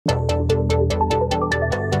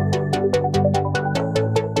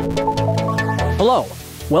Hello,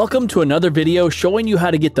 welcome to another video showing you how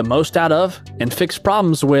to get the most out of and fix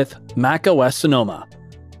problems with macOS Sonoma.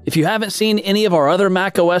 If you haven't seen any of our other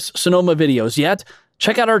macOS Sonoma videos yet,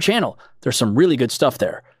 check out our channel. There's some really good stuff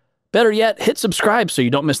there. Better yet, hit subscribe so you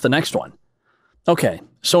don't miss the next one. Okay,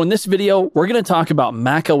 so in this video, we're going to talk about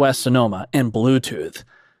macOS Sonoma and Bluetooth.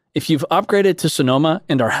 If you've upgraded to Sonoma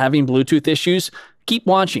and are having Bluetooth issues, keep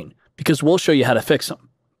watching because we'll show you how to fix them.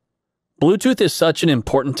 Bluetooth is such an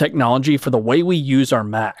important technology for the way we use our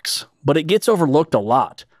Macs, but it gets overlooked a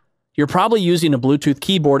lot. You're probably using a Bluetooth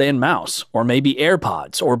keyboard and mouse, or maybe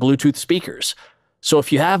AirPods or Bluetooth speakers. So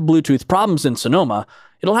if you have Bluetooth problems in Sonoma,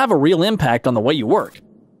 it'll have a real impact on the way you work.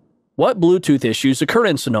 What Bluetooth issues occur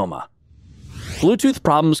in Sonoma? Bluetooth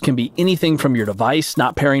problems can be anything from your device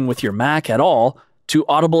not pairing with your Mac at all to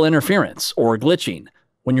audible interference or glitching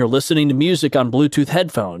when you're listening to music on Bluetooth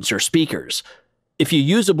headphones or speakers. If you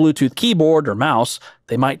use a Bluetooth keyboard or mouse,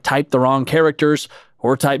 they might type the wrong characters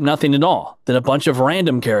or type nothing at all, then a bunch of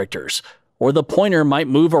random characters, or the pointer might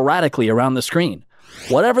move erratically around the screen.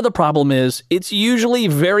 Whatever the problem is, it's usually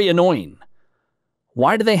very annoying.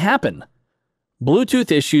 Why do they happen?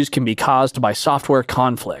 Bluetooth issues can be caused by software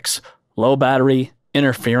conflicts, low battery,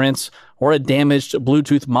 interference, or a damaged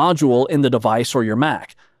Bluetooth module in the device or your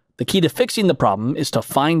Mac. The key to fixing the problem is to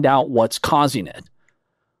find out what's causing it.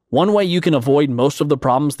 One way you can avoid most of the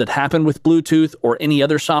problems that happen with Bluetooth or any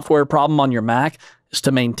other software problem on your Mac is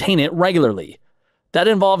to maintain it regularly. That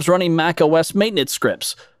involves running macOS maintenance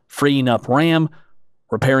scripts, freeing up RAM,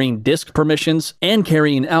 repairing disk permissions, and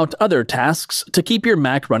carrying out other tasks to keep your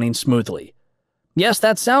Mac running smoothly. Yes,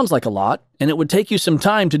 that sounds like a lot, and it would take you some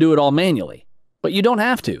time to do it all manually. But you don't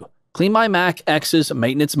have to. CleanMyMac X's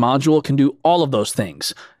maintenance module can do all of those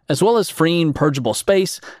things, as well as freeing purgeable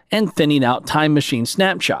space and thinning out time machine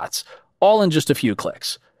snapshots, all in just a few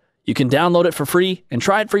clicks. You can download it for free and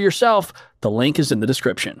try it for yourself. The link is in the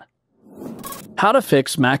description. How to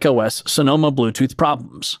fix macOS Sonoma Bluetooth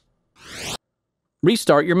problems.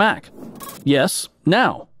 Restart your Mac. Yes,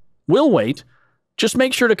 now. We'll wait. Just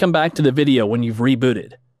make sure to come back to the video when you've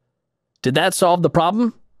rebooted. Did that solve the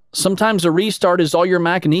problem? Sometimes a restart is all your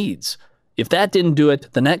Mac needs. If that didn't do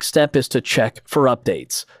it, the next step is to check for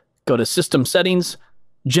updates. Go to System Settings,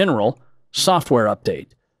 General, Software Update.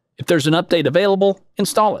 If there's an update available,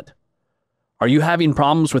 install it. Are you having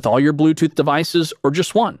problems with all your Bluetooth devices or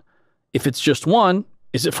just one? If it's just one,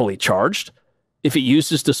 is it fully charged? If it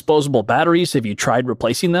uses disposable batteries, have you tried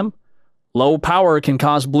replacing them? Low power can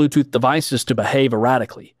cause Bluetooth devices to behave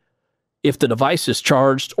erratically. If the device is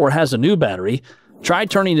charged or has a new battery, try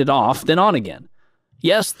turning it off, then on again.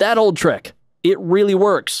 Yes, that old trick. It really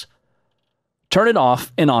works. Turn it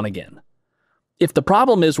off and on again. If the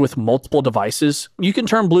problem is with multiple devices, you can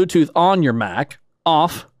turn Bluetooth on your Mac,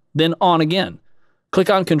 off, then on again. Click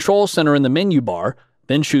on Control Center in the menu bar,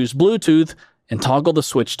 then choose Bluetooth and toggle the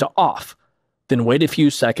switch to off. Then wait a few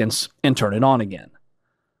seconds and turn it on again.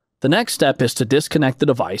 The next step is to disconnect the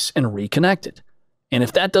device and reconnect it. And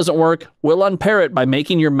if that doesn't work, we'll unpair it by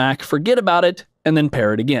making your Mac forget about it and then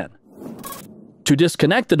pair it again. To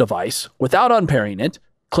disconnect the device without unpairing it,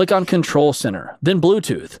 click on Control Center, then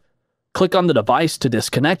Bluetooth. Click on the device to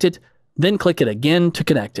disconnect it, then click it again to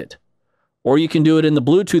connect it. Or you can do it in the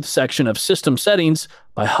Bluetooth section of System Settings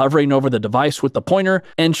by hovering over the device with the pointer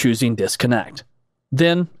and choosing Disconnect.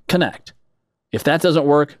 Then connect. If that doesn't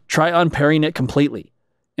work, try unpairing it completely.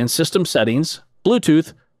 In System Settings,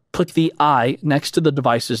 Bluetooth, click the I next to the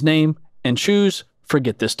device's name and choose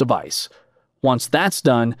Forget this device. Once that's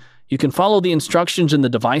done, you can follow the instructions in the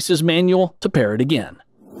device's manual to pair it again.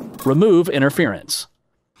 Remove interference.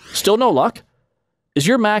 Still no luck? Is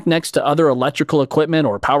your Mac next to other electrical equipment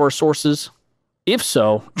or power sources? If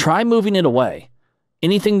so, try moving it away.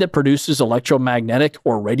 Anything that produces electromagnetic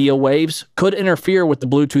or radio waves could interfere with the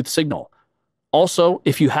Bluetooth signal. Also,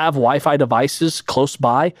 if you have Wi-Fi devices close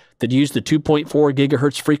by that use the 2.4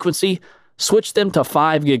 GHz frequency, switch them to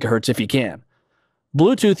 5 GHz if you can.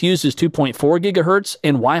 Bluetooth uses 2.4 GHz,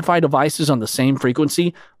 and Wi-Fi devices on the same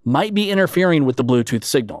frequency might be interfering with the Bluetooth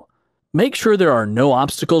signal. Make sure there are no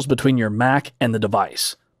obstacles between your Mac and the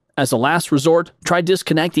device. As a last resort, try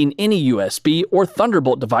disconnecting any USB or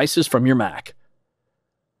Thunderbolt devices from your Mac.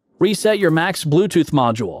 Reset your Mac's Bluetooth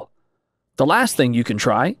module. The last thing you can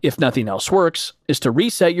try, if nothing else works, is to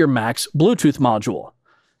reset your Mac's Bluetooth module.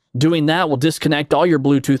 Doing that will disconnect all your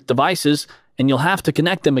Bluetooth devices, and you'll have to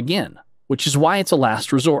connect them again, which is why it's a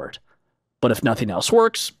last resort. But if nothing else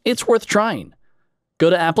works, it's worth trying. Go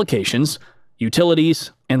to Applications,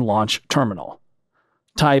 Utilities, and launch Terminal.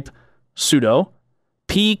 Type sudo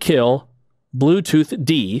pkill Bluetooth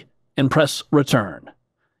D and press Return.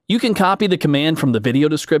 You can copy the command from the video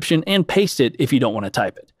description and paste it if you don't want to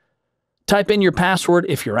type it. Type in your password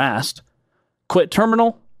if you're asked, quit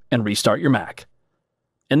terminal, and restart your Mac.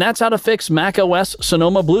 And that's how to fix macOS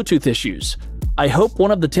Sonoma Bluetooth issues. I hope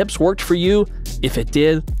one of the tips worked for you. If it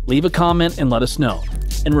did, leave a comment and let us know.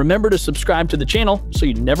 And remember to subscribe to the channel so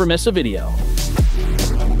you never miss a video.